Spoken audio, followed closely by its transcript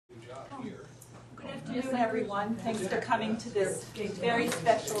Good afternoon, everyone. Thanks for coming to this very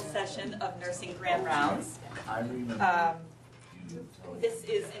special session of Nursing Grand Rounds. This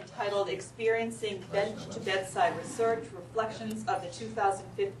is entitled Experiencing Bench-to-Bedside Research, Reflections of the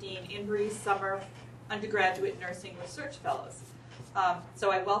 2015 Embry Summer Undergraduate Nursing Research Fellows.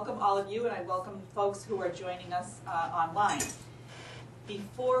 So I welcome all of you, and I welcome folks who are joining us online.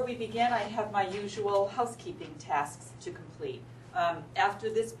 Before we begin, I have my usual housekeeping tasks to complete. After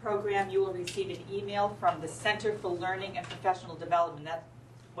this program, you will receive an email from the Center for Learning and Professional Development, that's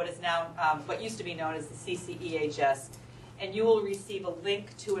what is now, what used to be known as the CCEHS, and you will receive a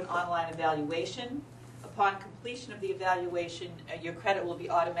link to an online evaluation. Upon completion of the evaluation, your credit will be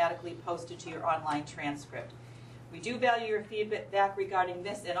automatically posted to your online transcript. We do value your feedback regarding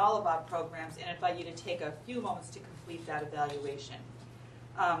this and all of our programs, and invite you to take a few moments to complete that evaluation.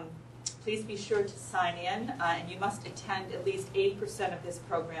 Please be sure to sign in, and you must attend at least 80% of this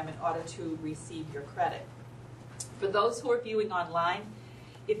program in order to receive your credit. For those who are viewing online,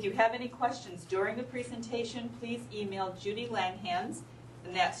 if you have any questions during the presentation, please email Judy Langhans,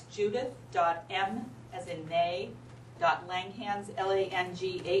 and that's judith.m as in May, .langhans,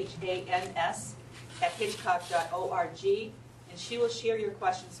 Langhans, at hitchcock.org, and she will share your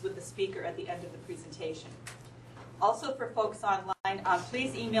questions with the speaker at the end of the presentation. Also, for folks online,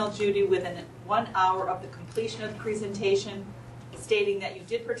 please email Judy within 1 hour of the completion of the presentation, stating that you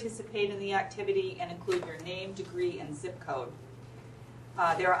did participate in the activity and include your name, degree, and zip code.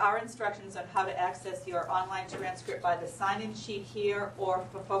 There are instructions on how to access your online transcript by the sign-in sheet here, or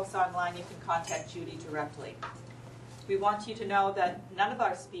for folks online, you can contact Judy directly. We want you to know that none of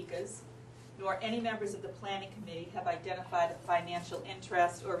our speakers, nor any members of the planning committee, have identified a financial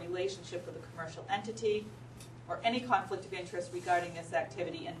interest or relationship with a commercial entity, or any conflict of interest regarding this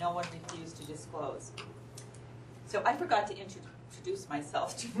activity, and no one refused to disclose. So I forgot to introduce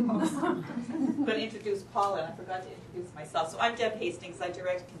myself to folks. I'm going to introduce Paula, and I forgot to introduce myself. So I'm Deb Hastings. I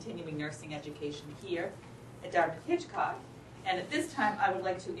direct continuing nursing education here at Dartmouth-Hitchcock. And at this time, I would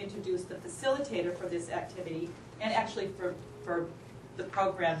like to introduce the facilitator for this activity, and actually for the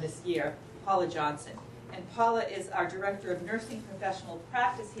program this year, Paula Johnson. And Paula is our Director of Nursing Professional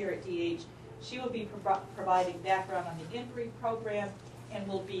Practice here at DH. She will be providing background on the Embry program and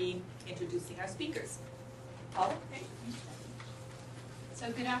will be introducing our speakers. Paula? Okay.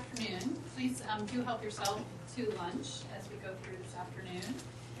 So good afternoon. Please do help yourself to lunch as we go through this afternoon.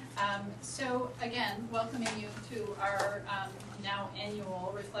 So again, welcoming you to our now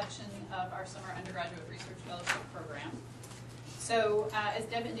annual reflection of our Summer Undergraduate Research Fellowship Program. So as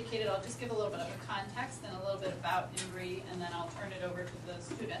Deb indicated, I'll just give a little bit of a context and a little bit about Embry, and then I'll turn it over to the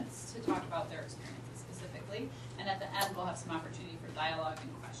students to talk about their experiences specifically. And at the end, we'll have some opportunity for dialogue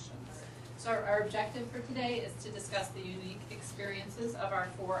and questions. So our objective for today is to discuss the unique experiences of our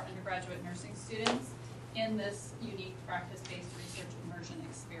 4 undergraduate nursing students in this unique practice-based research immersion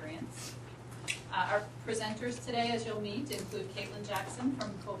experience. Our presenters today, as you'll meet, include Caitlin Jackson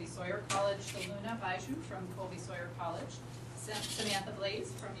from Colby Sawyer College, Saluna Baiju from Colby Sawyer College, Samantha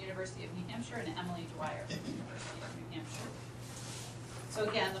Blaze from University of New Hampshire, and Emily Dwyer from University of New Hampshire. So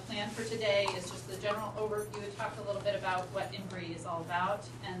again, the plan for today is just the general overview, talk a little bit about what Embry is all about,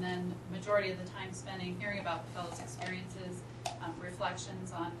 and then the majority of the time spending hearing about the fellows' experiences,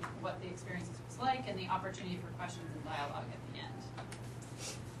 reflections on what the experiences was like, and the opportunity for questions and dialogue at the end.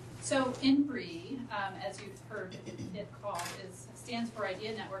 So Embry, as you've heard it called, stands for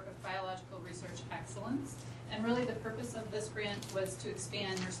Idea Network of Biological Research Excellence. And really the purpose of this grant was to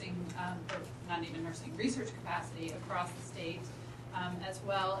expand nursing, or not even nursing, research capacity across the state, as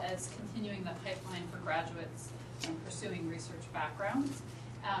well as continuing the pipeline for graduates pursuing research backgrounds.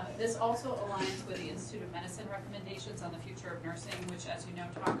 This also aligns with the Institute of Medicine recommendations on the future of nursing, which, as you know,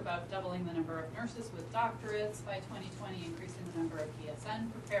 talk about doubling the number of nurses with doctorates by 2020, increasing the number of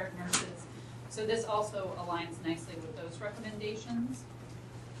BSN prepared nurses. So this also aligns nicely with those recommendations.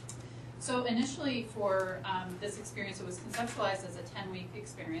 So initially for this experience, it was conceptualized as a 10-week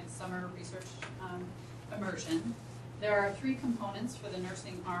experience, summer research immersion. There are 3 components for the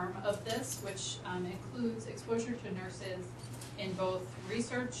nursing arm of this, which includes exposure to nurses in both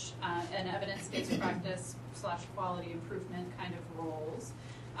research and evidence-based practice / quality improvement kind of roles.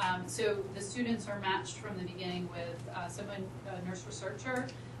 So the students are matched from the beginning with a nurse researcher.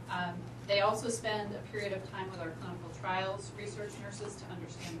 They also spend a period of time with our clinical trials research nurses to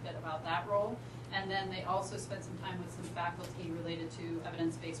understand a bit about that role. And then they also spend some time with some faculty related to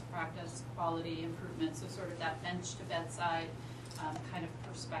evidence-based practice, quality improvement, so sort of that bench-to-bedside kind of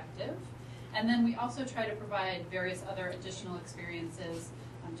perspective. And then we also try to provide various other additional experiences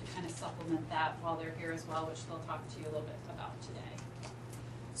to kind of supplement that while they're here as well, which they'll talk to you a little bit about today.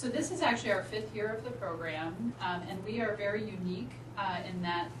 So this is actually our 5th year of the program, and we are very unique in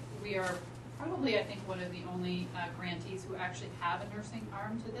that we are probably, I think, one of the only grantees who actually have a nursing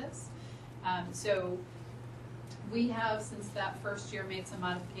arm to this. So we have, since that first year, made some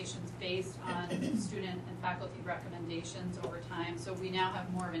modifications based on student and faculty recommendations over time. So we now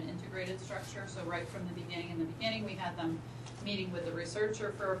have more of an integrated structure. So right from the beginning, we had them meeting with the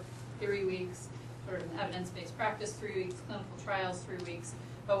researcher for 3 weeks, sort of an evidence-based practice 3 weeks, clinical trials 3 weeks.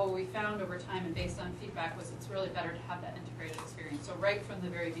 But what we found over time and based on feedback was it's really better to have that integrated experience. So right from the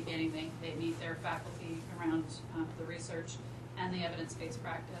very beginning, they meet their faculty around the research and the evidence-based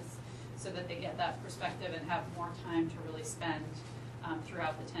practice so that they get that perspective and have more time to really spend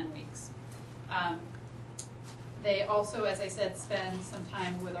throughout the 10 weeks. They also, as I said, spend some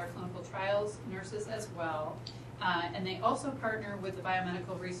time with our clinical trials nurses as well. And they also partner with the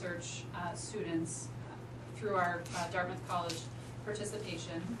biomedical research students through our Dartmouth College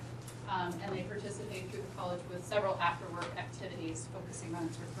participation, and they participate through the college with several after-work activities focusing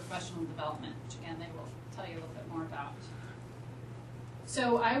on sort of professional development, which again they will tell you a little bit more about.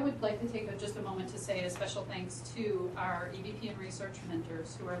 So I would like to take just a moment to say a special thanks to our EVP and research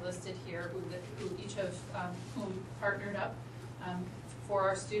mentors who are listed here, who each of whom partnered up for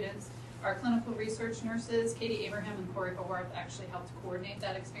our students. Our clinical research nurses, Katie Abraham and Corey Haworth, actually helped coordinate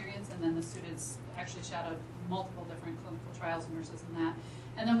that experience, and then the students actually shadowed multiple different clinical trials nurses in that.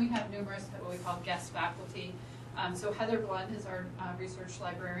 And then we have numerous what we call guest faculty. So Heather Blunt is our research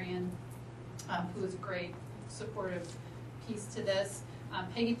librarian, who is a great supportive piece to this.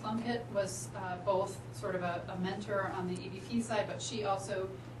 Peggy Plunkett was both sort of a mentor on the EVP side, but she also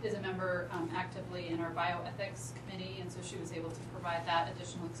is a member actively in our bioethics committee, and so she was able to provide that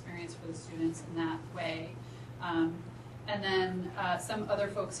additional experience for the students in that way. And then some other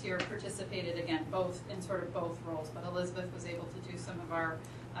folks here participated, again, both in sort of both roles, but Elizabeth was able to do some of our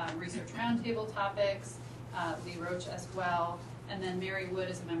research roundtable topics, Lee Roach as well, and then Mary Wood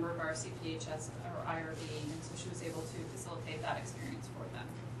is a member of our CPHS or IRB, and so she was able to facilitate that experience for them,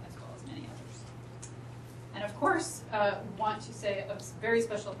 as well as many others. And of course, want to say a very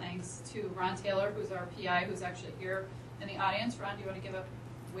special thanks to Ron Taylor, who's our PI, who's actually here in the audience. Ron, do you want to give a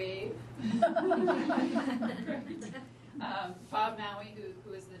wave? Bob Maui,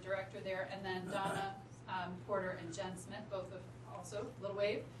 who is the director there, and then Donna Porter and Jen Smith, both of also, little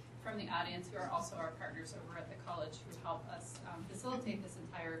wave, from the audience, who are also our partners over at the college, who help us facilitate this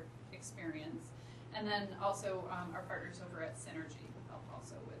entire experience. And then also our partners over at Synergy, who help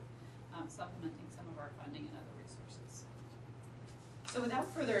also with supplementing some of our funding and other resources. So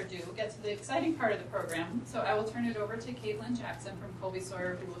without further ado, we'll get to the exciting part of the program. So I will turn it over to Caitlin Jackson from Colby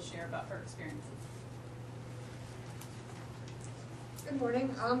Sawyer, who will share about her experiences. Good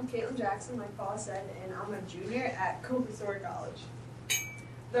morning, I'm Caitlin Jackson, like Paula said, and I'm a junior at Colby Sawyer College.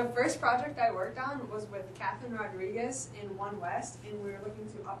 The first project I worked on was with Catherine Rodriguez in One West, and we were looking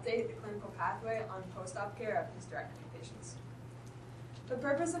to update the clinical pathway on post-op care of hysterectomy patients. The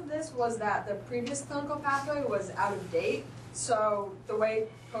purpose of this was that the previous clinical pathway was out of date, so the way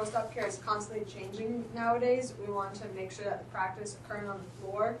post-op care is constantly changing nowadays, we wanted to make sure that the practice occurring on the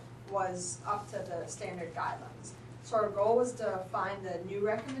floor was up to the standard guidelines. So our goal was to find the new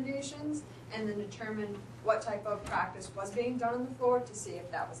recommendations and then determine what type of practice was being done on the floor to see if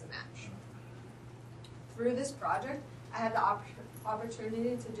that was a match. Through this project, I had the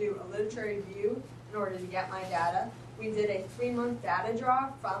opportunity to do a literature review in order to get my data. We did a 3-month data draw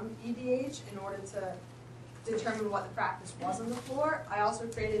from EDH in order to determine what the practice was on the floor. I also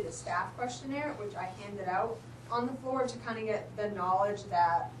created a staff questionnaire, which I handed out on the floor to kind of get the knowledge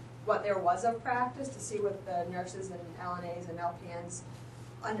that what there was of practice, to see what the nurses and LNAs and LPNs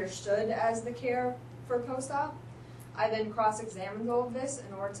understood as the care for post-op. I then cross-examined all of this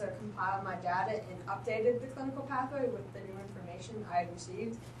in order to compile my data and updated the clinical pathway with the new information I had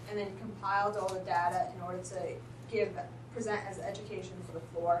received, and then compiled all the data in order to present as education for the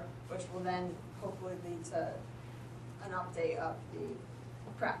floor, which will then hopefully lead to an update of the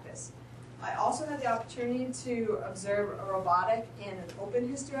practice. I also had the opportunity to observe a robotic and an open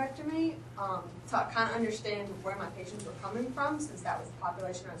hysterectomy to kind of understand where my patients were coming from, since that was the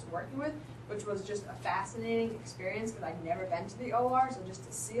population I was working with, which was just a fascinating experience because I'd never been to the OR, so just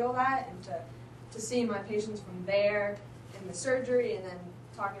to see all that and to see my patients from there in the surgery and then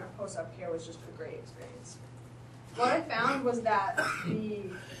talking about post-op care was just a great experience. What I found was that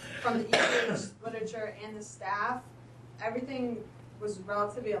from the EPH literature and the staff, everything was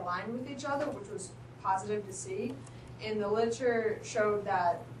relatively aligned with each other, which was positive to see. And the literature showed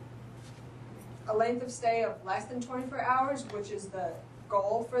that a length of stay of less than 24 hours, which is the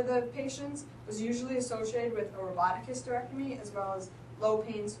goal for the patients, was usually associated with a robotic hysterectomy as well as low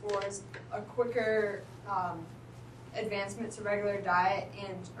pain scores, a quicker advancement to regular diet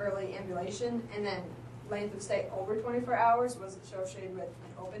and early ambulation, and then length of stay over 24 hours was associated with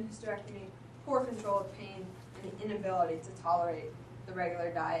an open hysterectomy, poor control of pain, and the inability to tolerate the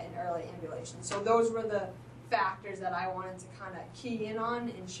regular diet and early ambulation. So those were the factors that I wanted to kind of key in on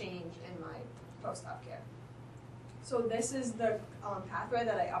and change in my post-op care. So this is the pathway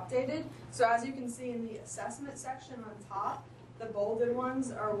that I updated. So as you can see in the assessment section on top, the bolded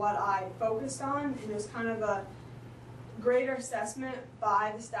ones are what I focused on, and it was kind of a greater assessment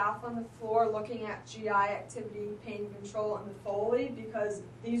by the staff on the floor looking at GI activity, pain control, and the Foley, because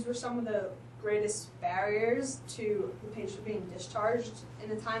these were some of the greatest barriers to the patient being discharged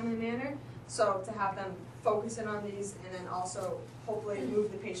in a timely manner. So to have them focus in on these and then also hopefully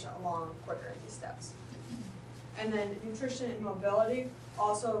move the patient along quicker in these steps. And then nutrition and mobility,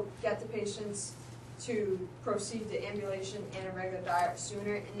 also get the patients to proceed to ambulation and a regular diet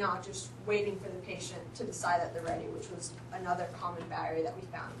sooner and not just waiting for the patient to decide that they're ready, which was another common barrier that we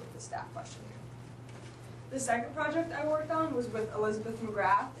found with the staff questionnaire. The second project I worked on was with Elizabeth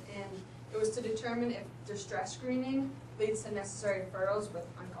McGrath, and it was to determine if distress screening leads to necessary referrals with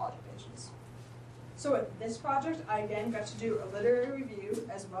oncology patients. So with this project, I again got to do a literary review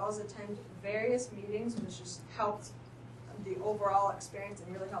as well as attend various meetings, which just helped the overall experience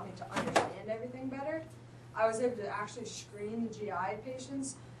and really helped me to understand everything better. I was able to actually screen the GI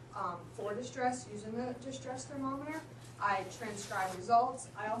patients for distress using the distress thermometer. I transcribed results.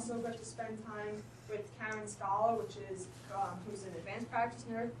 I also got to spend time with Karen Scala, which is who's an advanced practice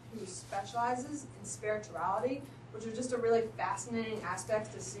nurse who specializes in spirituality, which was just a really fascinating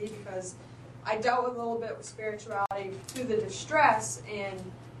aspect to see because I dealt with a little bit with spirituality through the distress, and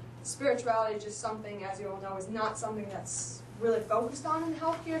spirituality is just something, as you all know, is not something that's really focused on in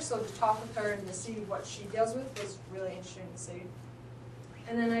healthcare, so to talk with her and to see what she deals with was really interesting to see.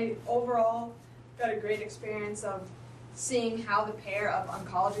 And then I overall got a great experience of seeing how the care of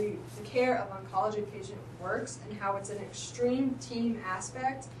oncology patient works and how it's an extreme team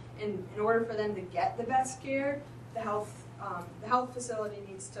aspect, and in order for them to get the best care, the health facility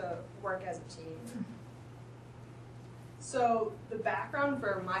needs to work as a team. So the background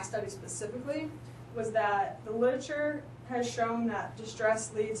for my study specifically was that the literature has shown that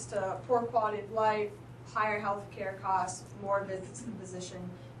distress leads to poor quality of life, higher health care costs, more visits to the physician,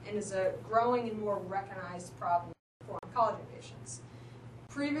 and is a growing and more recognized problem for oncology patients.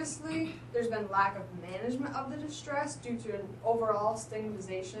 Previously, there's been lack of management of the distress due to an overall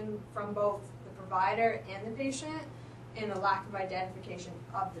stigmatization from both the provider and the patient, and a lack of identification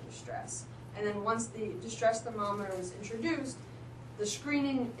of the distress. And then once the distress thermometer was introduced, the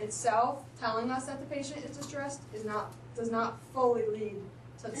screening itself telling us that the patient is distressed does not fully lead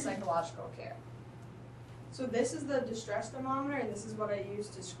to the psychological care. So this is the distress thermometer, and this is what I use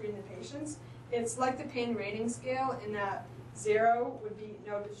to screen the patients. It's like the pain rating scale in that 0 would be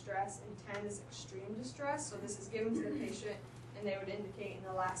no distress and 10 is extreme distress. So this is given to the patient, and they would indicate in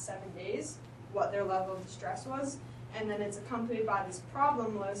the last 7 days what their level of distress was. And then it's accompanied by this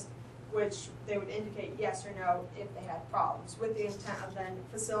problem list, which they would indicate yes or no if they had problems, with the intent of then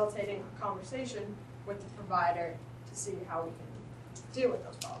facilitating a conversation with the provider to see how we can deal with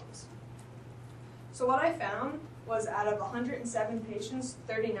those problems. So what I found was out of 107 patients,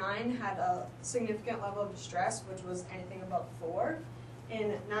 39 had a significant level of distress, which was anything above 4,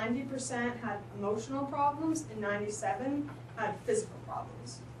 and 90% had emotional problems, and 97 had physical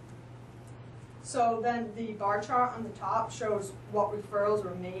problems. So then the bar chart on the top shows what referrals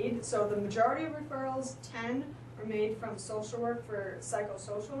were made. So the majority of referrals, 10, were made from social work for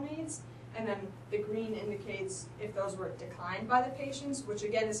psychosocial needs, and then the green indicates if those were declined by the patients, which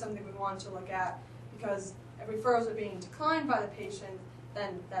again is something we want to look at, because if referrals are being declined by the patient,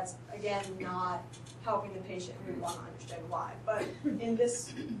 then that's again not helping the patient, and we want to understand why. But in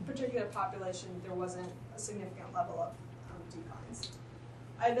this particular population, there wasn't a significant level of declines.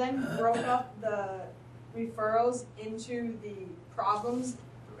 I then broke up the referrals into the problems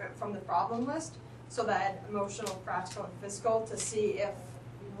from the problem list, so that I had emotional, practical, and physical to see if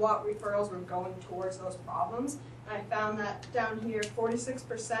what referrals were going towards those problems. And I found that down here,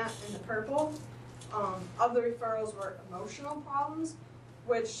 46% in the purple of the referrals were emotional problems,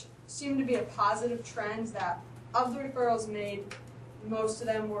 which seemed to be a positive trend that of the referrals made, most of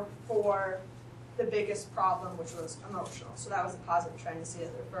them were for the biggest problem, which was emotional. So that was a positive trend to see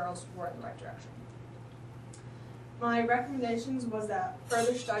that the referrals were in the right direction. My recommendations was that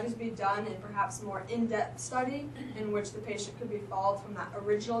further studies be done, and perhaps more in-depth study in which the patient could be followed from that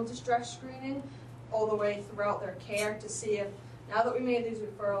original distress screening all the way throughout their care to see if, now that we made these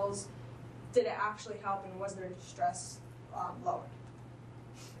referrals, did it actually help and was their distress lowered?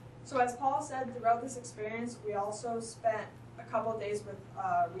 So as Paul said, throughout this experience, we also spent a couple of days with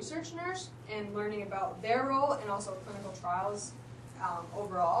a research nurse and learning about their role and also clinical trials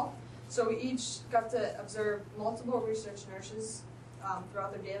overall. So we each got to observe multiple research nurses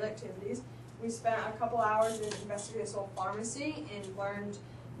throughout their daily activities. We spent a couple hours in investigational pharmacy and learned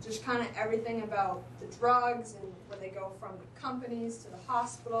just kind of everything about the drugs and where they go from the companies to the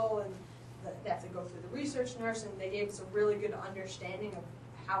hospital, and they have to go through the research nurse, and they gave us a really good understanding of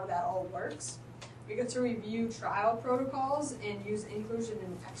how that all works. We get to review trial protocols and use inclusion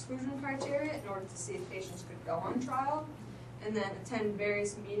and exclusion criteria in order to see if patients could go on trial, and then attend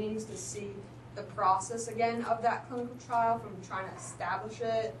various meetings to see the process again of that clinical trial, from trying to establish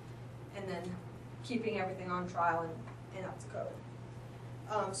it and then keeping everything on trial and up to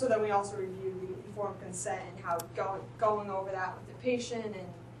code. So then we also review the informed consent and how going over that with the patient,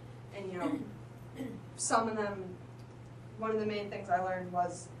 and you know, some of them, one of the main things I learned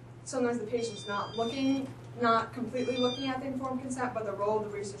was sometimes the patient's not completely looking at the informed consent, but the role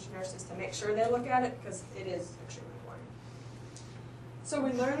of the research nurse is to make sure they look at it, because it is extremely important. So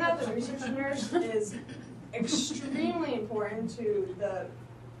we learned that the research nurse is extremely important to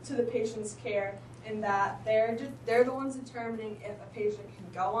the patient's care, in that they're the ones determining if a patient can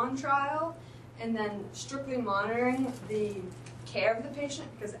go on trial, and then strictly monitoring the care of the patient,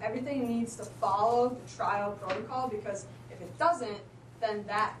 because everything needs to follow the trial protocol, because if it doesn't, then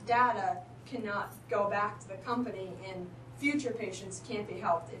that data cannot go back to the company, and future patients can't be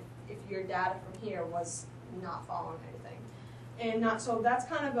helped if your data from here was not following anything. And so that's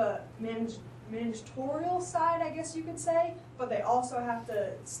kind of a managerial side, I guess you could say, but they also have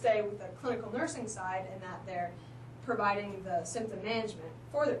to stay with the clinical nursing side, in that they're providing the symptom management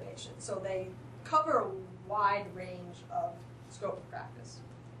for their patients. So they cover a wide range of scope of practice.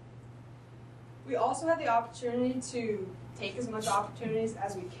 We also had the opportunity to take as much opportunities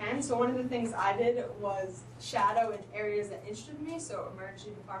as we can. So one of the things I did was shadow in areas that interested me, so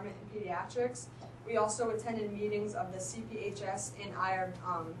emergency department and pediatrics. We also attended meetings of the CPHS and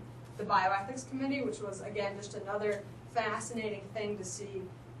the bioethics committee, which was, again, just another fascinating thing to see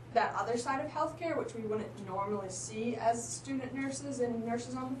that other side of healthcare, which we wouldn't normally see as student nurses and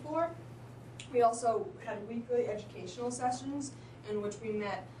nurses on the floor. We also had weekly educational sessions in which we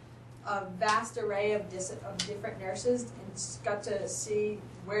met a vast array of different nurses and got to see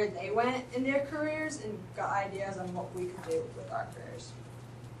where they went in their careers and got ideas on what we could do with our careers.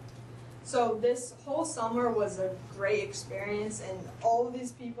 So this whole summer was a great experience, and all of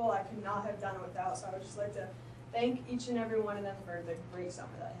these people I could not have done it without, so I would just like to thank each and every one of them for the great summer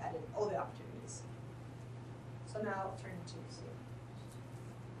that I had and all the opportunities. So now I'll turn to Sue.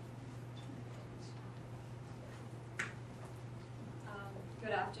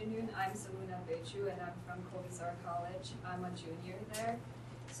 Good afternoon, I'm Samuna Bechu and I'm from Kovisar College. I'm a junior there.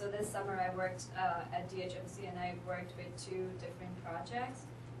 So this summer I worked at DHMC and I worked with 2 different projects.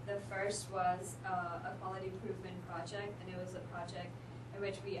 The first was a quality improvement project, and it was a project in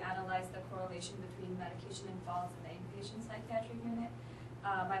which we analyzed the correlation between medication and falls in the inpatient psychiatric unit.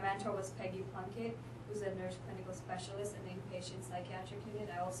 My mentor was Peggy Plunkett, who's a nurse clinical specialist in the inpatient psychiatric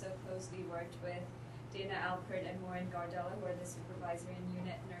unit. I also closely worked with Dana Alpert and Maureen Gardella, who are the supervisor and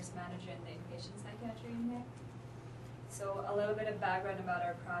unit nurse manager in the inpatient psychiatry unit. So a little bit of background about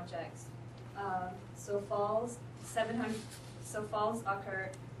our projects. So falls occur.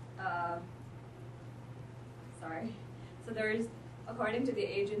 So there's, according to the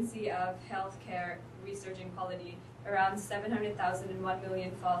Agency of Healthcare Research and Quality, around 700,000 and 1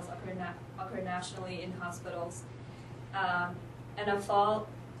 million falls occur nationally in hospitals, and a fall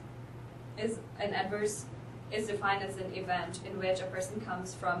is defined as an event in which a person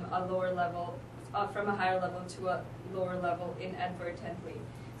comes from a lower level, from a higher level to a lower level inadvertently.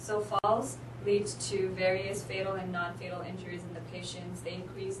 So falls lead to various fatal and non-fatal injuries in the patients. They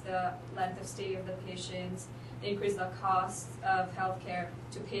increase the length of stay of the patients. They increase the cost of healthcare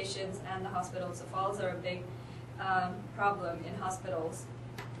to patients and the hospitals. So falls are a big problem in hospitals.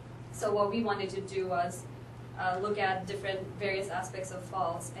 So what we wanted to do was look at various aspects of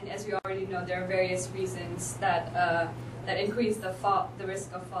falls, and as you already know, there are various reasons that increase the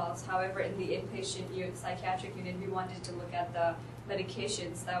risk of falls. However, in the inpatient psychiatric unit, we wanted to look at the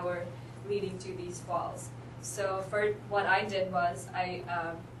medications that were leading to these falls. So for what I did was I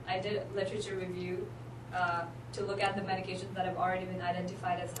did literature review to look at the medications that have already been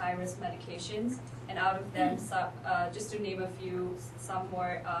identified as high-risk medications, and out of them, just to name a few, some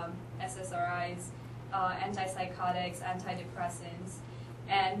were SSRIs, antipsychotics, antidepressants.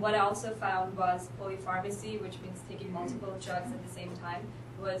 And what I also found was polypharmacy, which means taking multiple drugs at the same time,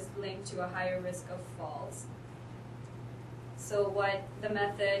 was linked to a higher risk of falls. So what the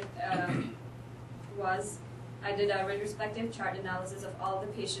method was, I did a retrospective chart analysis of all the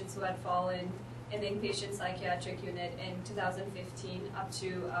patients who had fallen in the inpatient psychiatric unit in 2015 up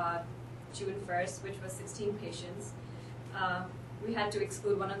to June 1st, which was 16 patients. We had to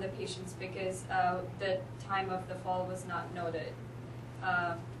exclude one of the patients because the time of the fall was not noted.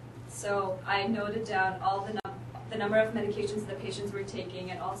 So I noted down all the number of medications the patients were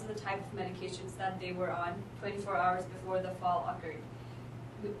taking and also the type of medications that they were on 24 hours before the fall occurred.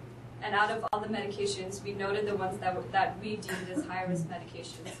 And out of all the medications, we noted the ones that we deemed as high-risk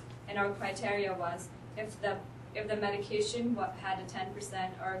medications. And our criteria was if the medication had a 10%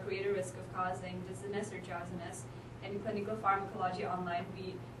 or a greater risk of causing dizziness or drowsiness, in clinical pharmacology online,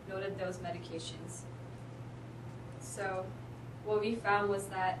 we noted those medications. So what we found was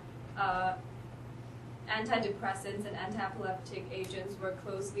that antidepressants and anti-epileptic agents were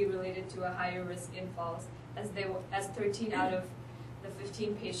closely related to a higher risk in falls, as 13 out of the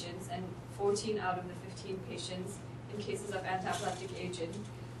 15 patients and 14 out of the 15 patients in cases of anti-epileptic agent,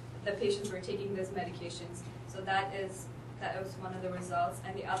 the patients were taking those medications. So that was one of the results,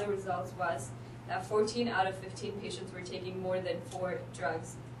 and the other results was that 14 out of 15 patients were taking more than 4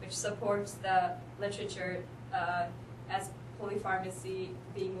 drugs, which supports the literature as polypharmacy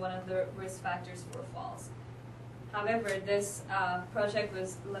being one of the risk factors for falls. However, this project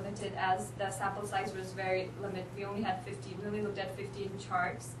was limited as the sample size was very limited. We only had 15, we only looked at 15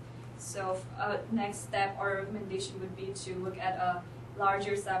 charts. So next step or recommendation would be to look at a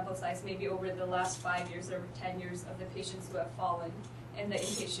larger sample size, maybe over the last 5 years or 10 years of the patients who have fallen in the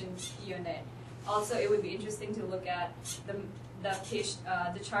inpatient unit. Also, it would be interesting to look at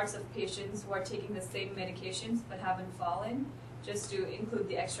the charts of patients who are taking the same medications but haven't fallen, just to include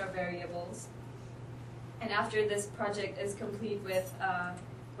the extra variables. And after this project is complete with a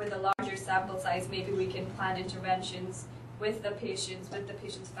larger sample size, maybe we can plan interventions with the patients'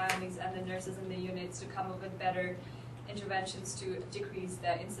 families, and the nurses in the units to come up with better interventions to decrease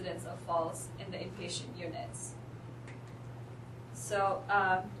the incidence of falls in the inpatient units. So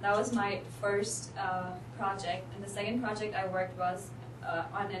that was my first project. And the second project I worked was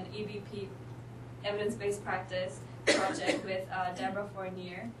on an EBP, evidence-based practice project with Deborah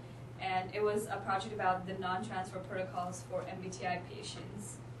Fournier. And it was a project about the non-transfer protocols for MBTI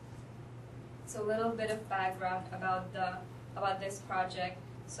patients. So a little bit of background about this project.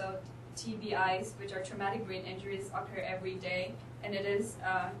 So TBIs, which are traumatic brain injuries, occur every day, and it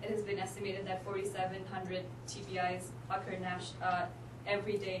has been estimated that 4,700 TBIs occur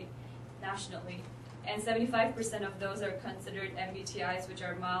every day nationally, and 75% of those are considered MBTIs, which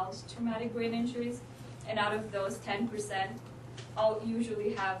are mild traumatic brain injuries, and out of those, 10% all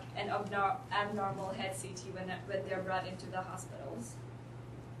usually have an abnormal head CT when they're brought into the hospitals.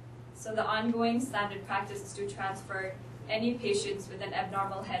 So the ongoing standard practice is to transfer any patients with an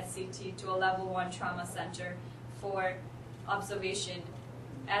abnormal head CT to a level 1 trauma center for observation,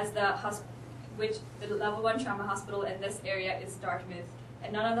 as the level 1 trauma hospital in this area is Dartmouth,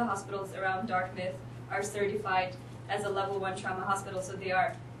 and none of the hospitals around Dartmouth are certified as a level 1 trauma hospital, so they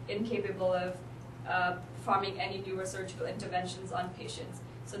are incapable of performing any neurosurgical interventions on patients.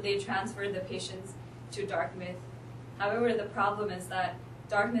 So they transfer the patients to Dartmouth. However, the problem is that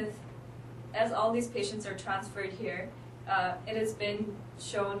Dartmouth, as all these patients are transferred here, it has been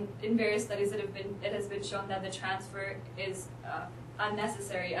shown in various studies it has been shown that the transfer is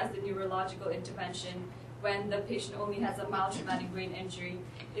unnecessary, as the neurological intervention when the patient only has a mild traumatic brain injury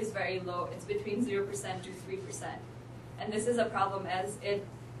is very low. It's between 0% to 3%. And this is a problem as it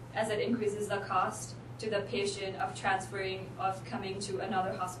increases the cost to the patient of coming to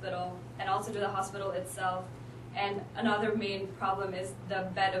another hospital, and also to the hospital itself. And another main problem is the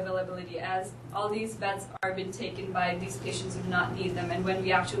bed availability, as all these beds are been taken by these patients who do not need them. And when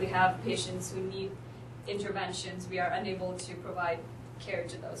we actually have patients who need interventions, we are unable to provide care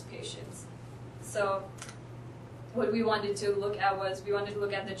to those patients. So what we wanted to look at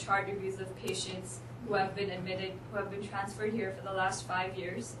the chart reviews of patients who have been admitted, who have been transferred here for the last 5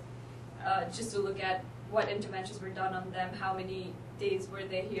 years, just to look at what interventions were done on them, how many days were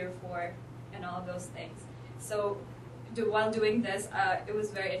they here for, and all of those things. So while doing this, it was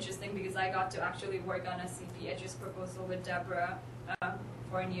very interesting because I got to actually work on a CP Edges proposal with Deborah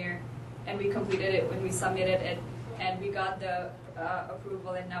Fournier, and we completed it when we submitted it, and we got the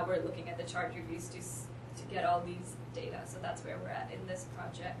approval, and now we're looking at the chart reviews to get all these data. So that's where we're at in this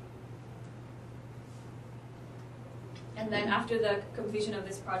project. And then after the completion of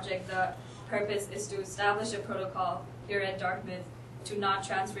this project, the purpose is to establish a protocol here at Dartmouth to not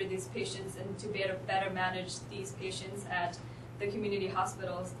transfer these patients and to better manage these patients at the community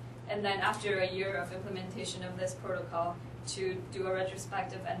hospitals. And then after a year of implementation of this protocol, to do a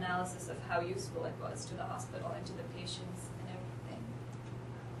retrospective analysis of how useful it was to the hospital and to the patients and everything.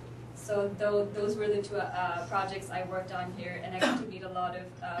 So those were the two projects I worked on here, and I got to meet a lot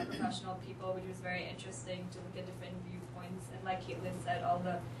of professional people, which was very interesting to look at different viewpoints. And like Caitlin said, all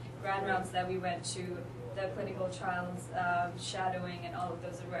the grand rounds that we went to, the clinical trials, shadowing, and all of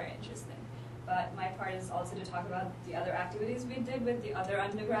those are very interesting. But my part is also to talk about the other activities we did with the other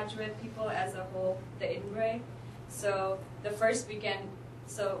undergraduate people as a whole, the Edinburgh. So the first weekend,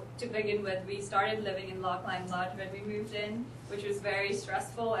 so to begin with, we started living in Lochline Lodge when we moved in, which was very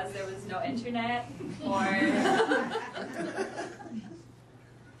stressful as there was no internet or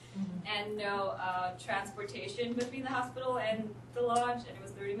and no transportation between the hospital and the lodge, and it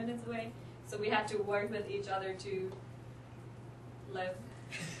was 30 minutes away. So we had to work with each other to live.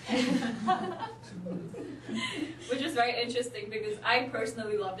 Which was very interesting because I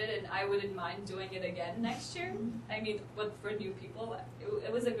personally loved it and I wouldn't mind doing it again next year. I mean, for new people,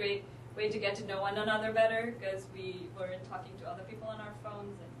 it was a great way to get to know one another better because we weren't talking to other people on our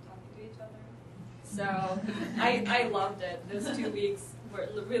phones and talking to each other. So I loved it. Those 2 weeks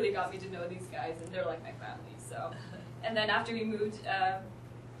really got me to know these guys, and they're like my family. So, and then after we moved,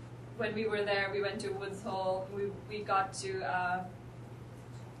 when we were there, we went to Woods Hole. We got to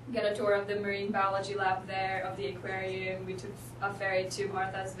get a tour of the marine biology lab there, of the aquarium. We took a ferry to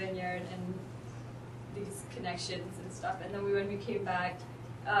Martha's Vineyard and these connections and stuff. And then when we came back,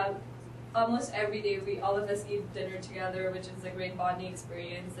 almost every day all of us eat dinner together, which is a great bonding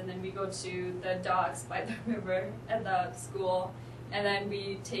experience. And then we go to the docks by the river at the school, and then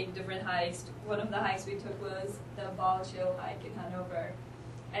we take different hikes. One of the hikes we took was the Ball Hill hike in Hanover.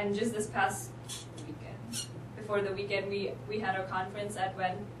 And just this past weekend, before the weekend, we had our conference at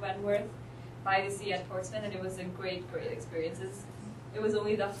Wentworth by the sea at Portsmouth, and it was a great experience. It was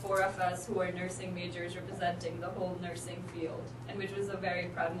only the 4 of us who were nursing majors representing the whole nursing field, and which was a very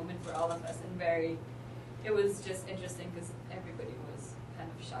proud moment for all of us, and it was just interesting because everybody was kind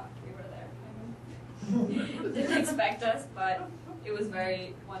of shocked we were there. Didn't expect us, but it was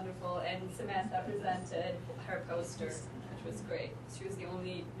very wonderful, and Samantha presented her poster, which was great. She was the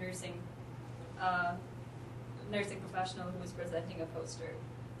only nursing professional who was presenting a poster.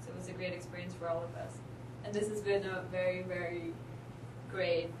 So it was a great experience for all of us. And this has been a very, very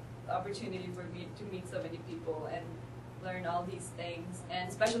great opportunity for me to meet so many people and learn all these things. And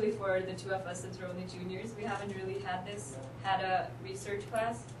especially for the 2 of us, since we're only juniors, we haven't really had a research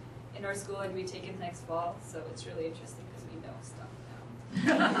class in our school, and we take it next fall. So it's really interesting because we know stuff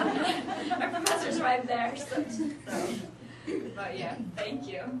now. Our professor's right there. So. But yeah, thank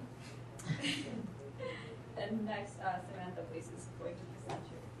you. And next, Samantha Blaze is going to present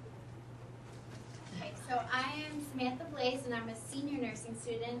you. Okay, so I am Samantha Blaze, and I'm a senior nursing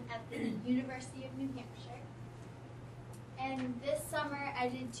student at the University of New Hampshire. And this summer I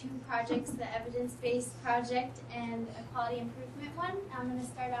did 2 projects, the evidence-based project and a quality improvement one. I'm going to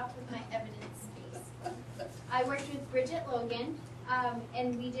start off with my evidence-based. I worked with Bridget Logan,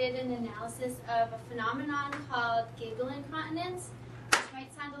 and we did an analysis of a phenomenon called giggle incontinence, which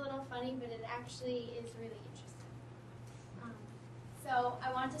might sound a little funny, but it actually is really interesting. So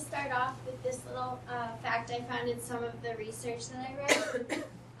I want to start off with this little fact I found in some of the research that I read.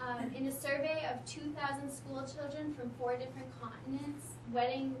 In a survey of 2,000 school children from 4 different continents,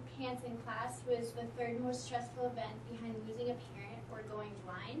 wetting pants in class was the 3rd most stressful event behind losing a parent or going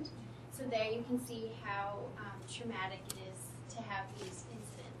blind. So there you can see how traumatic it is to have these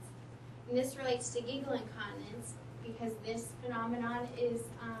incidents. And this relates to giggle incontinence because this phenomenon is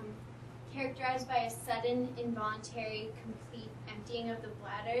characterized by a sudden, involuntary, complete emptying of the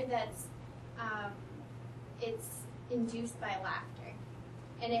bladder that's it's induced by laughter.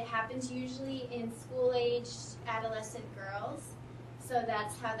 And it happens usually in school-aged adolescent girls. So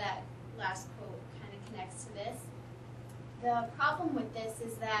that's how that last quote kind of connects to this. The problem with this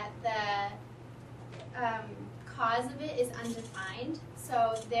is that the cause of it is undefined.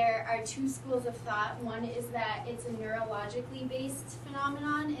 So there are 2 schools of thought. One is that it's a neurologically based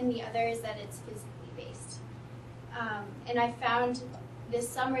phenomenon, and the other is that it's physically based. And I found this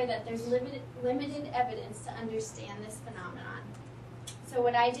summer that there's limited evidence to understand this phenomenon. So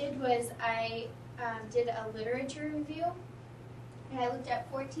what I did was I did a literature review, and I looked at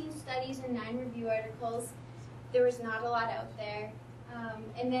 14 studies and 9 review articles. There was not a lot out there.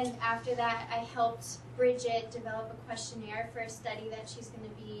 And then after that, I helped Bridget develop a questionnaire for a study that she's going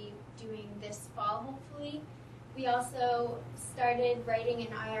to be doing this fall, hopefully. We also started writing an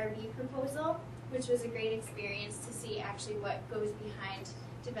IRB proposal, which was a great experience to see actually what goes behind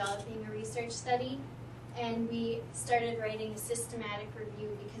developing a research study. and we started writing a systematic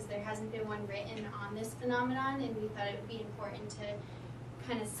review because there hasn't been one written on this phenomenon, and we thought it would be important to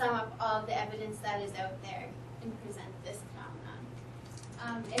kind of sum up all of the evidence that is out there and present this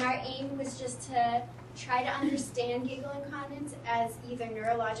phenomenon. And our aim was just to try to understand giggle incontinence as either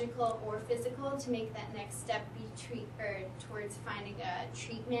neurological or physical to make that next step be towards finding a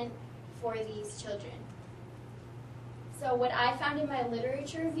treatment for these children. So what I found in my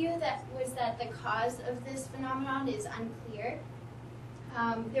literature review was that the cause of this phenomenon is unclear.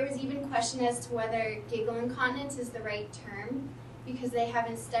 There was even question as to whether giggle incontinence is the right term because they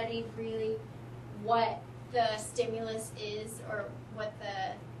haven't studied really what the stimulus is or what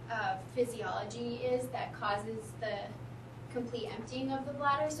the physiology is that causes the complete emptying of the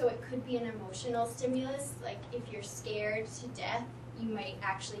bladder. So it could be an emotional stimulus, like if you're scared to death, you might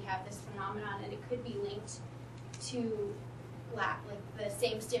actually have this phenomenon, and it could be linked to like the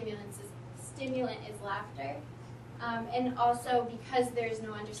same stimulant is laughter. And also because there's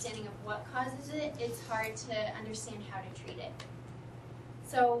no understanding of what causes it, it's hard to understand how to treat it.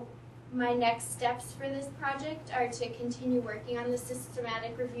 So my next steps for this project are to continue working on the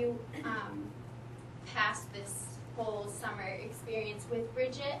systematic review past this whole summer experience with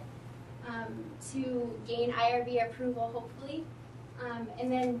Bridget, to gain IRB approval hopefully,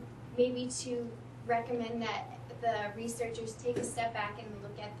 and then maybe to recommend that the researchers take a step back and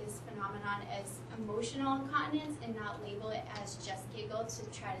look at this phenomenon as emotional incontinence and not label it as just giggle to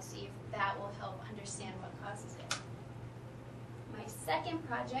try to see if that will help understand what causes it. My second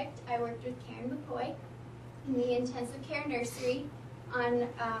project, I worked with Karen McCoy in the intensive care nursery on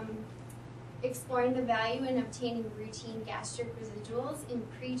exploring the value in obtaining routine gastric residuals in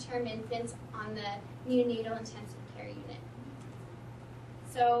preterm infants on the neonatal intensive care unit.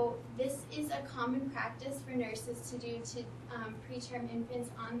 So this is a common practice for nurses to do to preterm infants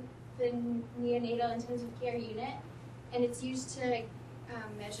on the neonatal intensive care unit, and it's used to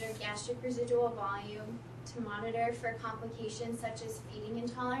measure gastric residual volume, to monitor for complications such as feeding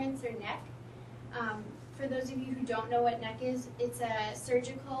intolerance or NEC. For those of you who don't know what NEC is, it's a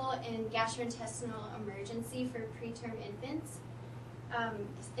surgical and gastrointestinal emergency for preterm infants.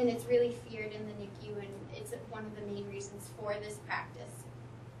 And it's really feared in the NICU, and it's one of the main reasons for this practice.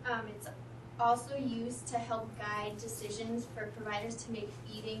 It's also used to help guide decisions for providers to make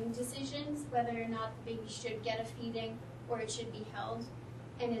feeding decisions, whether or not the baby should get a feeding or it should be held.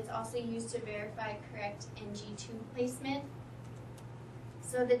 And it's also used to verify correct NG tube placement.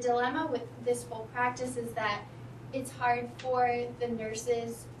 So the dilemma with this whole practice is that it's hard for the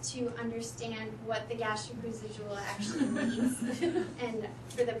nurses to understand what the gastric residual actually means and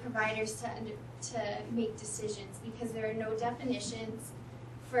for the providers to make decisions because there are no definitions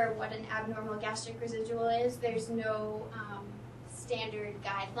for what an abnormal gastric residual is. There's no standard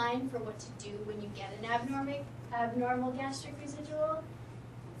guideline for what to do when you get an abnormal gastric residual.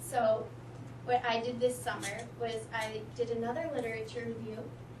 So what I did this summer was I did another literature review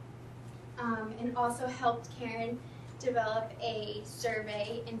and also helped Karen develop a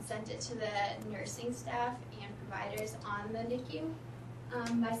survey and sent it to the nursing staff and providers on the NICU.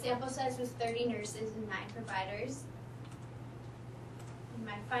 My sample size was 30 nurses and 9 providers. And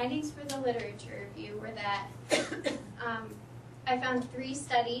my findings for the literature review were that I found 3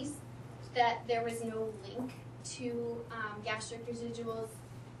 studies that there was no link to gastric residuals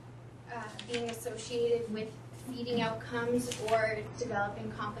being associated with feeding outcomes or developing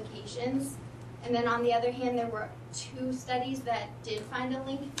complications. And then on the other hand, there were 2 studies that did find a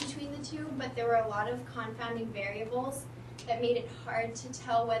link between the 2, but there were a lot of confounding variables that made it hard to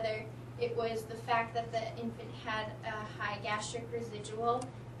tell whether it was the fact that the infant had a high gastric residual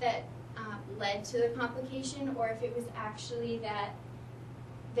that led to the complication, or if it was actually that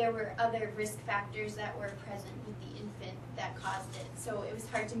there were other risk factors that were present with the infant that caused it. So it was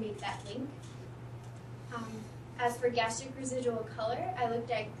hard to make that link. As for gastric residual color, I looked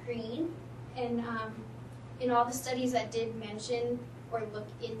at green, and in all the studies that did mention or look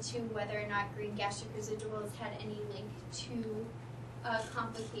into whether or not green gastric residuals had any link to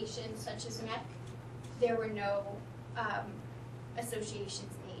complications such as NEC, there were no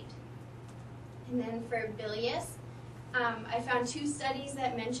associations made. And then for bilious, I found 2 studies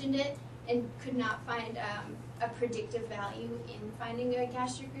that mentioned it and could not find a predictive value in finding a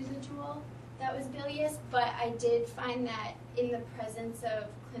gastric residual that was bilious, but I did find that in the presence of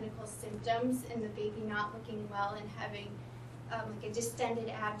clinical symptoms and the baby not looking well and having like a distended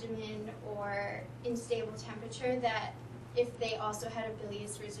abdomen or unstable temperature, that if they also had a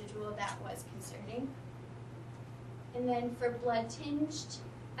bilious residual, that was concerning. And then for blood tinged,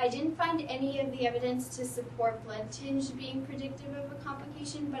 I didn't find any of the evidence to support blood tinge being predictive of a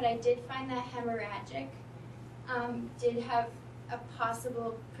complication, but I did find that hemorrhagic did have a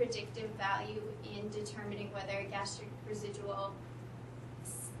possible predictive value in determining whether a gastric residual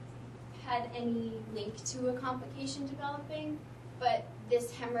had any link to a complication developing, but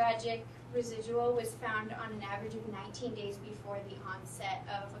this hemorrhagic residual was found on an average of 19 days before the onset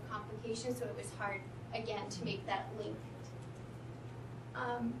of a complication, so it was hard, again, to make that link.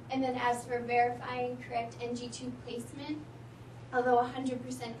 And then as for verifying correct NG tube placement, although 100%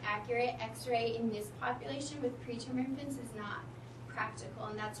 accurate X-ray in this population with preterm infants is not practical,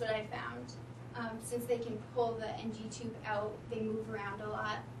 and that's what I found. Since they can pull the NG tube out, they move around a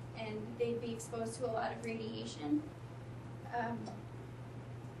lot, and they'd be exposed to a lot of radiation.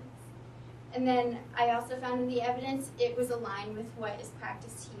 And then I also found in the evidence it was aligned with what is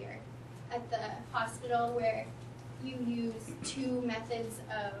practiced here at the hospital, where you use two methods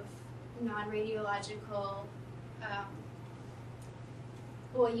of non-radiological,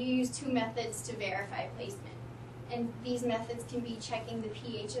 you use two methods to verify placement. And these methods can be checking the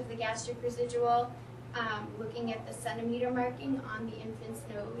pH of the gastric residual, looking at the centimeter marking on the infant's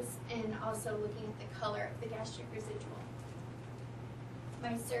nose, and also looking at the color of the gastric residual.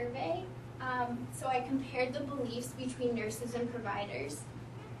 My survey, so I compared the beliefs between nurses and providers,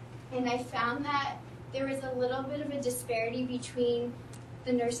 and I found that there was a little bit of a disparity between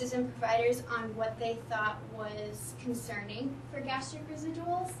the nurses and providers on what they thought was concerning for gastric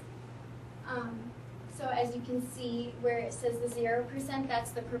residuals. So as you can see where it says the 0%,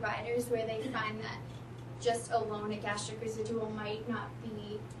 that's the providers, where they find that just alone a gastric residual might not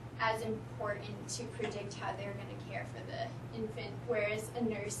be as important to predict how they're going to care for the infant, whereas a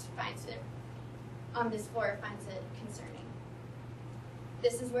nurse finds it, on this floor, finds it concerning.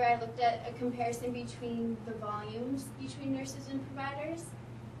 This is where I looked at a comparison between the volumes between nurses and providers.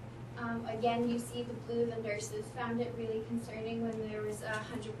 Again, you see the blue, the nurses found it really concerning when there was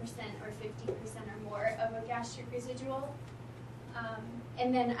 100% or 50% or more of a gastric residual.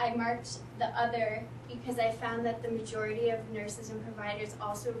 And then I marked the other because I found that the majority of nurses and providers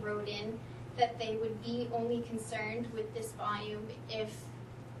also wrote in that they would be only concerned with this volume if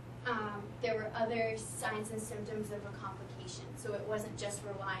there were other signs and symptoms of a complication. So it wasn't just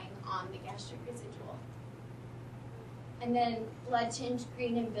relying on the gastric residual. And then blood tinge,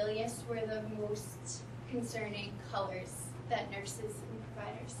 green, and bilious were the most concerning colors that nurses and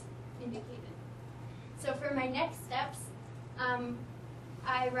providers indicated. So for my next steps,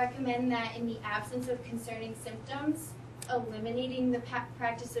 I recommend that in the absence of concerning symptoms, eliminating the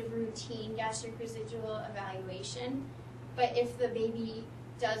practice of routine gastric residual evaluation. But if the baby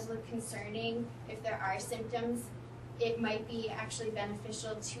does look concerning, if there are symptoms, it might be actually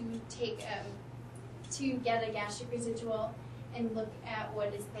beneficial to take to get a gastric residual and look at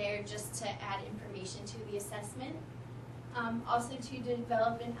what is there just to add information to the assessment. Also to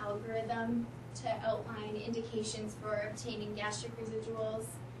develop an algorithm to outline indications for obtaining gastric residuals,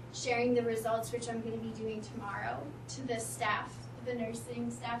 sharing the results, which I'm going to be doing tomorrow, to the staff, the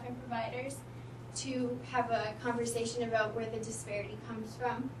nursing staff and providers, to have a conversation about where the disparity comes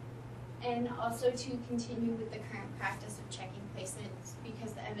from, and also to continue with the current practice of checking placements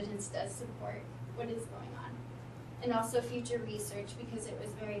because the evidence does support what is going on, and also future research because it was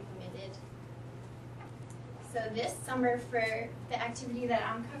very limited. So this summer for the activity that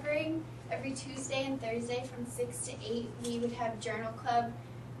I'm covering, every Tuesday and Thursday from 6 to 8, we would have journal club,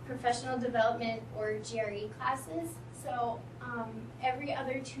 professional development, or GRE classes. So every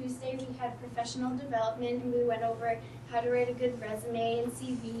other Tuesday we had professional development, and we went over how to write a good resume and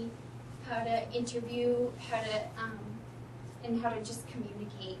CV, how to interview, and how to just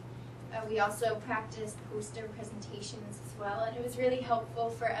communicate. We also practiced poster presentations as well, and it was really helpful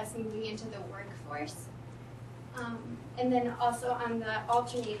for us moving into the workforce. And then also on the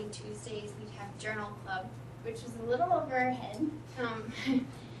alternating Tuesdays, we'd have journal club, which was a little over our head.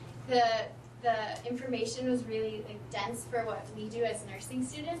 The information was really dense for what we do as nursing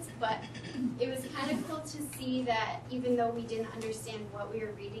students, but it was kind of cool to see that even though we didn't understand what we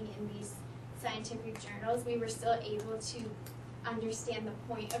were reading in these scientific journals, we were still able to understand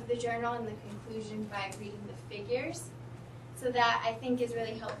the point of the journal and the conclusion by reading the figures. So that I think is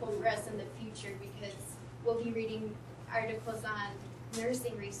really helpful for us in the future because we'll be reading articles on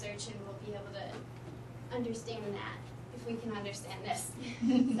nursing research and we'll be able to understand that if we can understand this.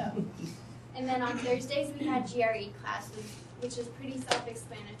 And then on Thursdays we had GRE classes, which is pretty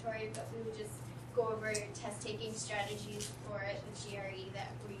self-explanatory, but we would just go over test-taking strategies for the GRE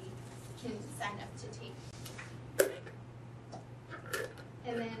that we can sign up to take.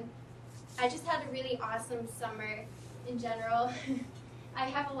 And then I just had a really awesome summer in general. I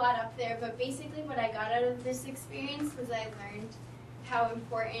have a lot up there, but basically what I got out of this experience was I learned how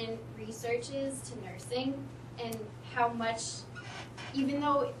important research is to nursing and how much, even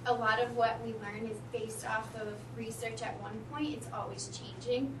though a lot of what we learn is based off of research at one point, it's always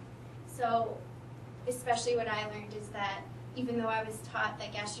changing. So especially what I learned is that even though I was taught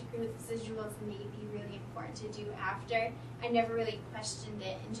that gastric residuals may be really important to do after, I never really questioned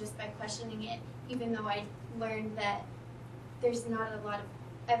it. And just by questioning it, even though I learned that there's not a lot of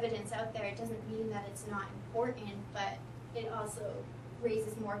evidence out there, it doesn't mean that it's not important, but it also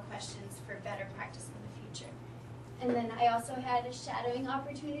raises more questions for better practice in the future. And then I also had shadowing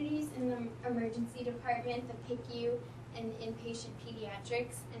opportunities in the emergency department, the PICU, and inpatient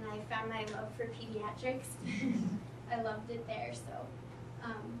pediatrics, and I found my love for pediatrics. I loved it there, so.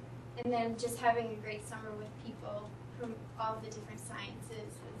 And then just having a great summer with people from all the different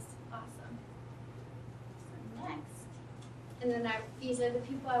sciences was awesome. So next. And then these are the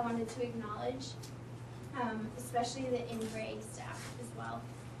people I wanted to acknowledge, especially the INGRAE staff as well,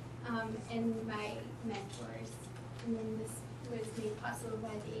 and my mentors. And then this was made possible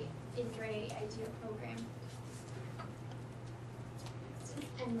by the INGRAE IDEA program. This is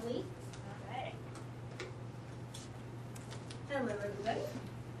Emily. All right. Hello, everybody.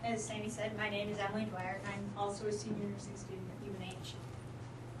 As Sammy said, my name is Emily Dwyer, and I'm also a senior nursing student at UNH.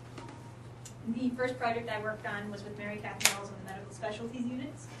 The first project I worked on was with Mary Catherine Wells on the medical specialties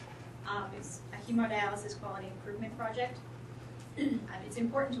units. It's a hemodialysis quality improvement project. It's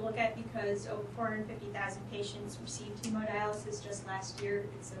important to look at because over 450,000 patients received hemodialysis just last year.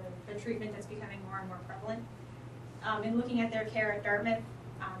 It's a treatment that's becoming more and more prevalent. In looking at their care at Dartmouth,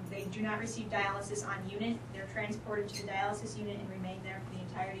 they do not receive dialysis on unit. They're transported to the dialysis unit and remain there for the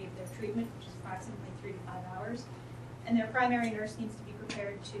entirety of their treatment, which is approximately 3 to 5 hours. And their primary nurse needs to be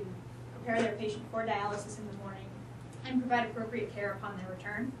prepared to prepare their patient for dialysis in the morning and provide appropriate care upon their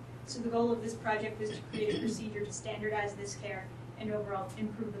return. So the goal of this project was to create a procedure to standardize this care and overall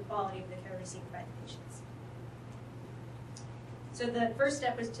improve the quality of the care received by the patients. So the first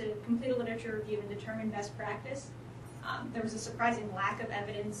step was to complete a literature review and determine best practice. There was a surprising lack of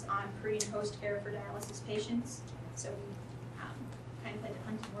evidence on pre and post care for dialysis patients, so we kind of had to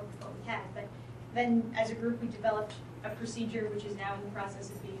hunt and work with what we had. But then, as a group, we developed a procedure which is now in the process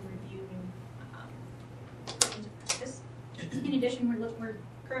of being reviewed and put into practice. In addition, we're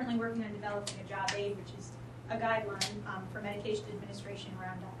currently working on developing a job aid, which is a guideline for medication administration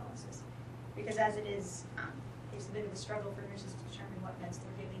around dialysis, because as it is, it's a bit of a struggle for nurses to determine what meds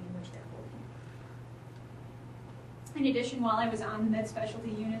they're giving and which they're holding. In addition, while I was on the med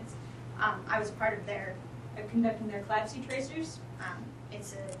specialty units, I was part of conducting their CLABSI tracers.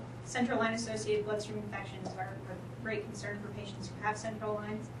 It's a central line associated bloodstream infections are a great concern for patients who have central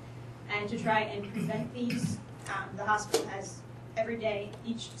lines. And to try and prevent these, the hospital has every day,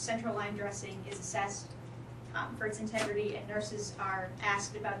 each central line dressing is assessed for its integrity, and nurses are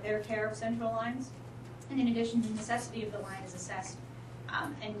asked about their care of central lines. And in addition, the necessity of the line is assessed.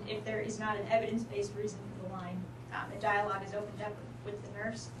 And if there is not an evidence-based reason for the line, a dialogue is opened up with the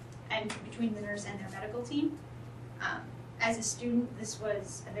nurse and between the nurse and their medical team. As a student, this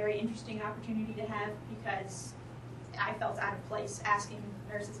was a very interesting opportunity to have because I felt out of place asking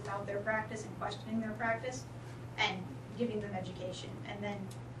nurses about their practice and questioning their practice and giving them education. And then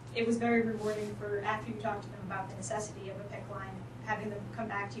it was very rewarding for, after you talk to them about the necessity of a PIC line, having them come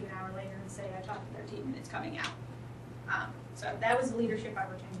back to you an hour later and say, I talked to their team and it's coming out. So that was a leadership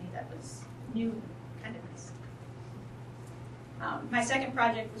opportunity that was new, kind of nice. My second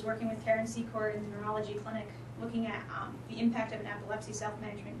project was working with Karen Secord in the neurology clinic, looking at the impact of an epilepsy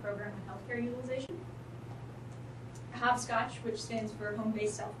self-management program on healthcare utilization. Hopscotch, which stands for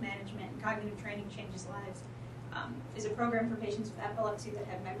Home-Based Self-Management and Cognitive Training Changes Lives, is a program for patients with epilepsy that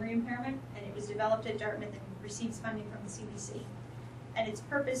have memory impairment, and it was developed at Dartmouth and receives funding from the CDC. And its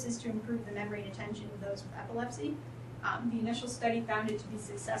purpose is to improve the memory and attention of those with epilepsy. The initial study found it to be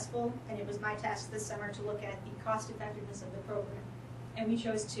successful, and it was my task this summer to look at the cost effectiveness of the program. And we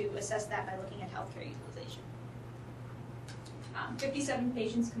chose to assess that by looking at healthcare utilization. 57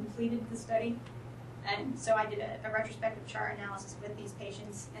 patients completed the study, and so I did a retrospective chart analysis with these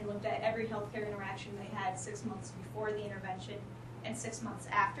patients and looked at every healthcare interaction they had 6 months before the intervention and 6 months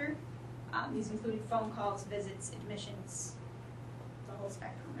after. These included phone calls, visits, admissions, the whole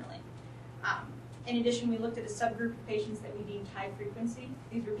spectrum really. In addition, we looked at a subgroup of patients that we deemed high frequency.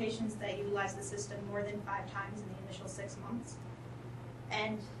 These were patients that utilized the system more than 5 times in the initial 6 months.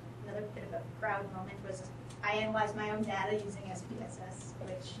 And another bit of a proud moment was I analyzed my own data using SPSS,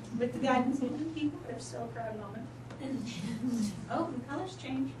 which, with the guidance of many people, there's still a proud moment. Oh, the colors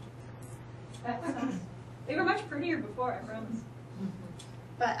changed. That was awesome. They were much prettier before, I promise.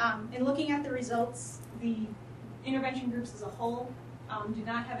 But in looking at the results, the intervention groups as a whole do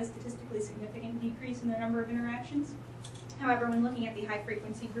not have a statistically significant decrease in the number of interactions. However, when looking at the high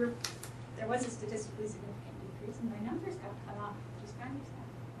frequency group, there was a statistically significant decrease, and my numbers got cut off, which is kind of sad.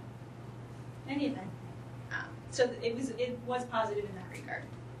 In any event, so it was positive in that regard.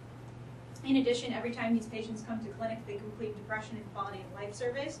 In addition, every time these patients come to clinic, they complete depression and quality of life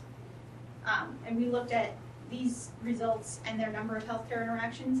surveys. And we looked at these results and their number of healthcare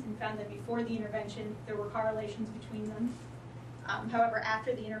interactions and found that before the intervention, there were correlations between them. However,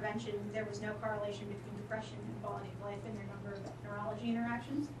 after the intervention, there was no correlation between depression and quality of life and their number of neurology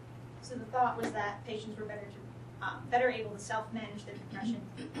interactions. So the thought was that patients were better able to self-manage their depression,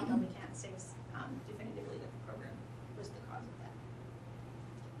 although we can't say definitively that the program was the cause of that.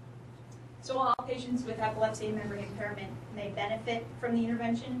 So while all patients with epilepsy and memory impairment may benefit from the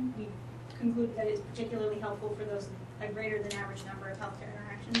intervention, we concluded that it's particularly helpful for those with a greater than average number of healthcare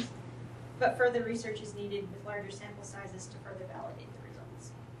interactions. But further research is needed with larger sample sizes to further validate the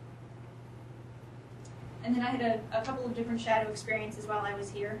results. And then I had a couple of different shadow experiences while I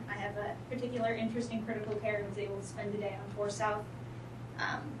was here. I have a particular interest in critical care and was able to spend a day on 4 South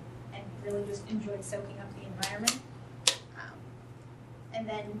and really just enjoyed soaking up the environment. And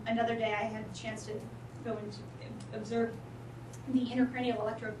then another day I had the chance to go and observe the intracranial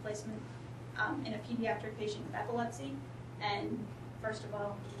electrode placement in a pediatric patient with epilepsy. And first of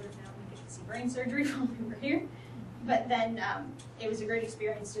all, we would have known we get to see brain surgery while we were here. But then it was a great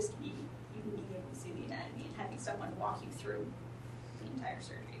experience just to be even being able to see the anatomy and having someone walk you through the entire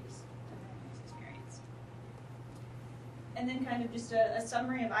surgery. It was a very nice experience. And then kind of just a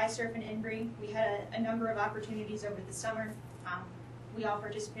summary of iSurf and INBRI. We had a number of opportunities over the summer. We all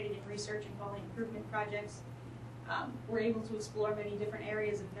participated in research and quality improvement projects. We're able to explore many different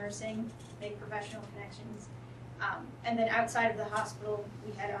areas of nursing, make professional connections. And then outside of the hospital,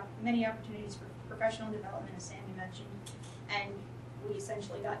 we had many opportunities for professional development, as Sammy mentioned, and we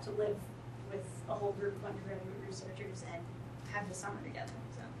essentially got to live with a whole group of undergraduate researchers and have the summer together.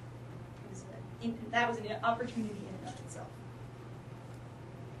 So that was an opportunity in and of itself.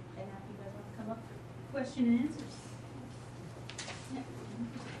 And now if you guys want to come up for question and answers. Yeah.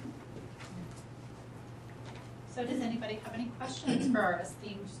 So does anybody have any questions for our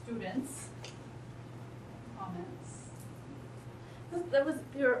esteemed students? Comments?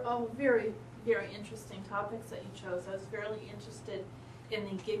 They were all very, very interesting topics that you chose. I was really interested in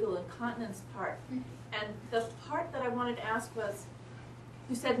the giggle incontinence part. And the part that I wanted to ask was,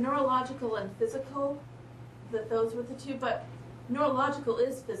 you said neurological and physical, that those were the two, but neurological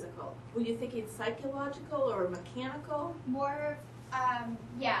is physical. Were you thinking psychological or mechanical? More,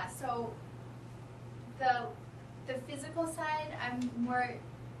 yeah, so the physical side, I'm more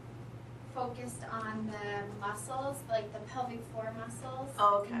focused on the muscles, like the pelvic floor muscles.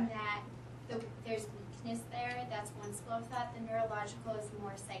 Oh, okay. And that there's weakness there. That's one school of thought. The neurological is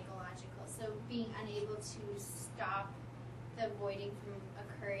more psychological. So being unable to stop the voiding from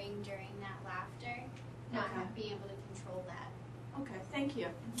occurring during that laughter, not Okay. being able to control that. Okay, thank you.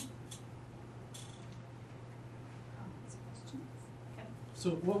 Comments, questions? Okay.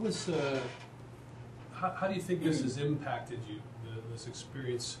 So what was, how do you think this has impacted you, this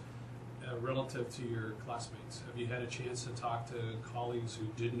experience relative to your classmates? Have you had a chance to talk to colleagues who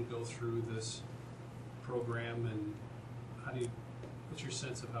didn't go through this program, and what's your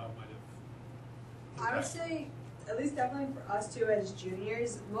sense of how it might have I would impacted? say, at least definitely for us too as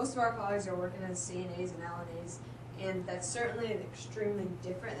juniors, most of our colleagues are working as CNAs and LNAs, and that's certainly extremely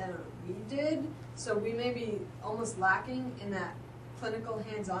different than what we did. So we may be almost lacking in that clinical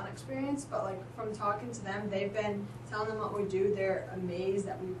hands-on experience, but like from talking to them, they've been telling them what we do, they're amazed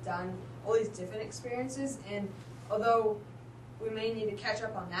that we've done all these different experiences, and although we may need to catch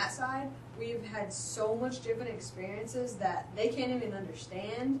up on that side, we've had so much different experiences that they can't even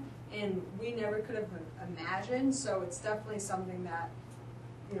understand, and we never could have imagined. So it's definitely something that,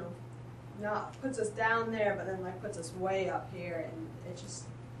 you know, not puts us down there, but then like puts us way up here, and it's just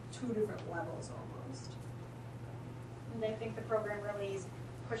 2 different levels almost. And I think the program really is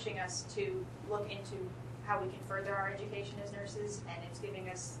pushing us to look into how we can further our education as nurses, and it's giving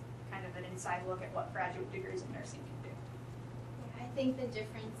us kind of an inside look at what graduate degrees in nursing can do. I think the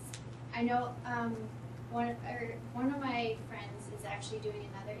difference, I know one of my friends is actually doing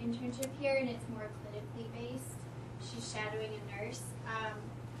another internship here, and it's more clinically based. She's shadowing a nurse,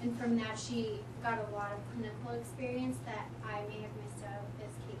 and from that she got a lot of clinical experience that I may have missed out,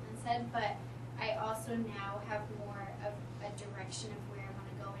 as Caitlin said, but I also now have more of a direction of where I want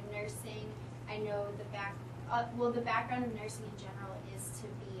to go in nursing. I know the background of nursing in general is to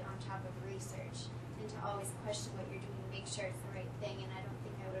be on top of research and to always question what you're doing, make sure it's the right thing, and I don't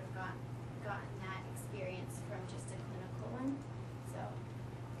think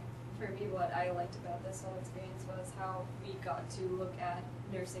what I liked about this whole experience was how we got to look at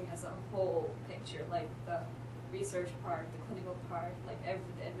nursing as a whole picture, like the research part, the clinical part, like the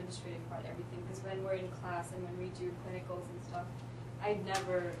administrative part, everything. Because when we're in class and when we do clinicals and stuff, I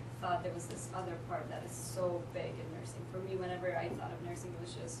never thought there was this other part that is so big in nursing. For me, whenever I thought of nursing, it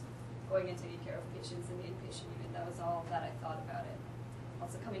was just going and taking care of patients in the inpatient unit. That was all that I thought about it.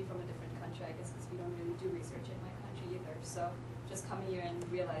 Also coming from a different country, I guess, because we don't really do research in my country either. So just coming here and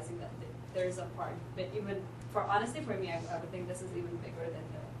realizing that there's a part, but even honestly for me, I would think this is even bigger than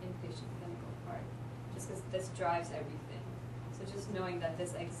the inpatient clinical part, just because this drives everything. So just knowing that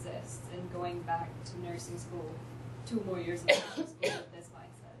this exists and going back to nursing school, 2 more years of nursing school with this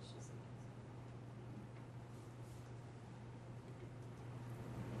mindset is just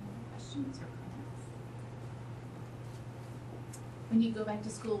amazing. Questions or comments? When you go back to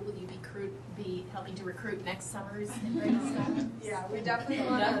school, will you be helping to recruit next summer's in Yeah, we definitely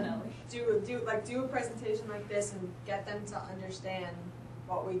want to do a presentation like this and get them to understand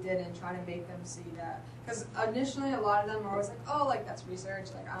what we did and try to make them see that. Because initially, a lot of them are always like, "Oh, like that's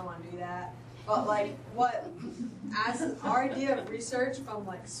research. Like I don't want to do that." But like as our idea of research from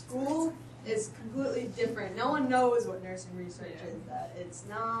like school is completely different. No one knows what nursing research is. That it's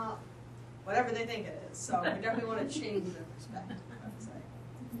not whatever they think it is. So we definitely want to change their perspective.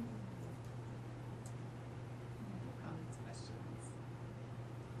 Comments, questions?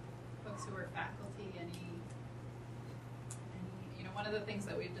 Folks who are faculty, one of the things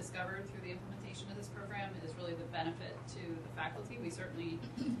that we've discovered through the implementation of this program is really the benefit to the faculty. We certainly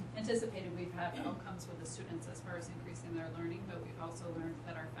anticipated we've had outcomes with the students as far as increasing their learning, but we've also learned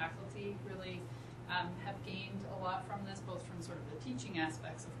that our faculty really have gained a lot from this, both from sort of the teaching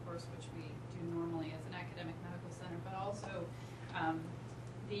aspects, of course, which we do normally as an academic medical center, but also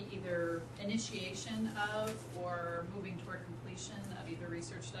the either initiation of or moving toward completion of either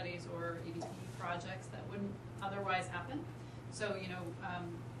research studies or EDP projects that wouldn't otherwise happen. So,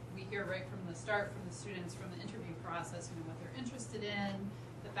 we hear right from the start from the students, from the interview process, what they're interested in,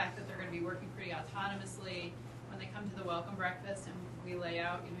 the fact that they're going to be working pretty autonomously. When they come to the welcome breakfast and we lay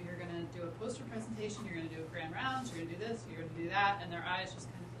out, you're going to do a poster presentation, you're going to do a grand rounds, you're going to do this, you're going to do that, and their eyes just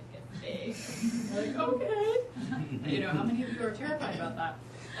kind of get big. Like, okay. How many of you are terrified about that?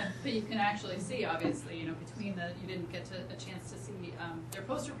 But you can actually see, obviously, between you didn't get a chance to see their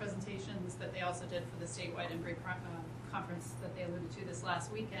poster presentations that they also did for the statewide Embry conference that they alluded to this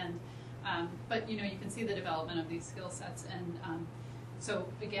last weekend. But you can see the development of these skill sets, and so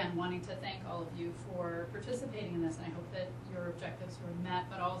again, wanting to thank all of you for participating in this, and I hope that your objectives were met,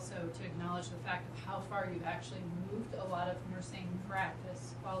 but also to acknowledge the fact of how far you've actually moved a lot of nursing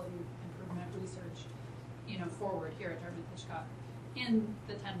practice, quality improvement research, forward here at Dartmouth-Hitchcock in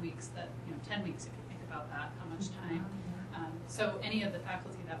the 10 weeks that, 10 weeks if you think about that, how much time. So any of the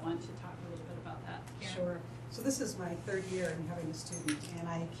faculty that want to talk a little bit about that. Karen? Sure. So this is my 3rd year in having a student, and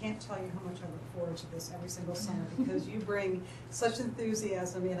I can't tell you how much I look forward to this every single summer because you bring such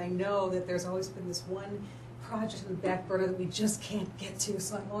enthusiasm, and I know that there's always been this one project in the back burner that we just can't get to,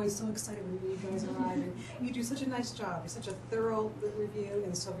 so I'm always so excited when you guys arrive. And you do such a nice job. You're such a thorough review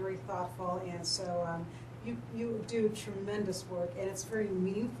and so very thoughtful, and so you do tremendous work, and it's very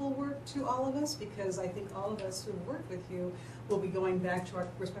meaningful work to all of us because I think all of us who work with you will be going back to our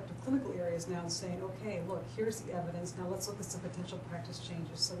respective clinical areas now and saying, okay, look, here's the evidence, now let's look at some potential practice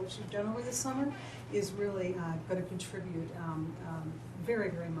changes. So what you've done over the summer is really going to contribute very,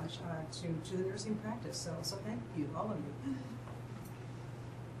 very much to the nursing practice. So thank you, all of you.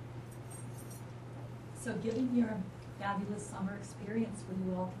 So given your fabulous summer experience, will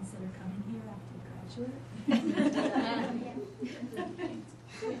you all consider coming here after you graduate?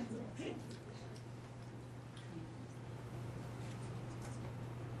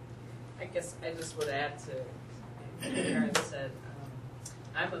 I guess I just would add to what Karen said,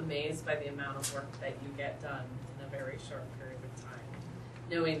 I'm amazed by the amount of work that you get done in a very short period of time,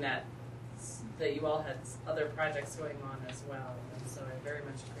 knowing that you all had other projects going on as well, and so I very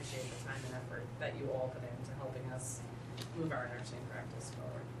much appreciate the time and effort that you all put into helping us move our nursing practice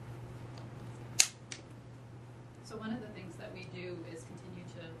forward. So one of the things that we do is continue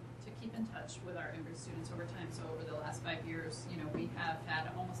to keep in touch with our Embry students over time. So over the last 5 years, we have had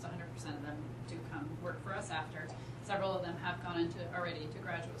almost 100% of them do come work for us after. Several of them have gone already to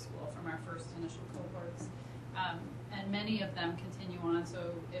graduate school from our first initial cohorts. And many of them continue on,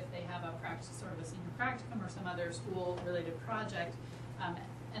 so if they have a practice sort of a senior practicum or some other school-related project,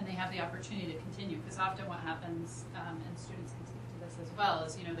 and they have the opportunity to continue, because often what happens, and students can speak to this as well,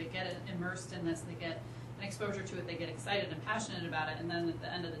 is they get immersed in this, they get an exposure to it, they get excited and passionate about it, and then at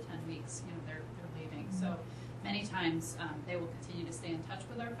the end of the 10 weeks, they're leaving. So many times they will continue to stay in touch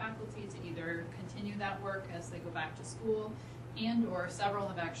with our faculty to either continue that work as they go back to school, and or several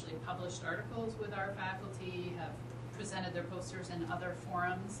have actually published articles with our faculty, have presented their posters in other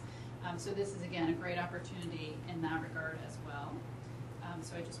forums. So this is, again, a great opportunity in that regard as well.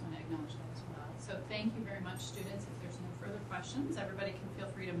 So I just want to acknowledge that as well. So thank you very much, students. If there's no further questions, everybody can feel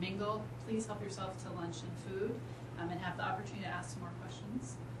free to mingle. Please help yourself to lunch and food, and have the opportunity to ask some more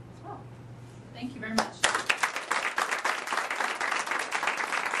questions as well. Thank you very much.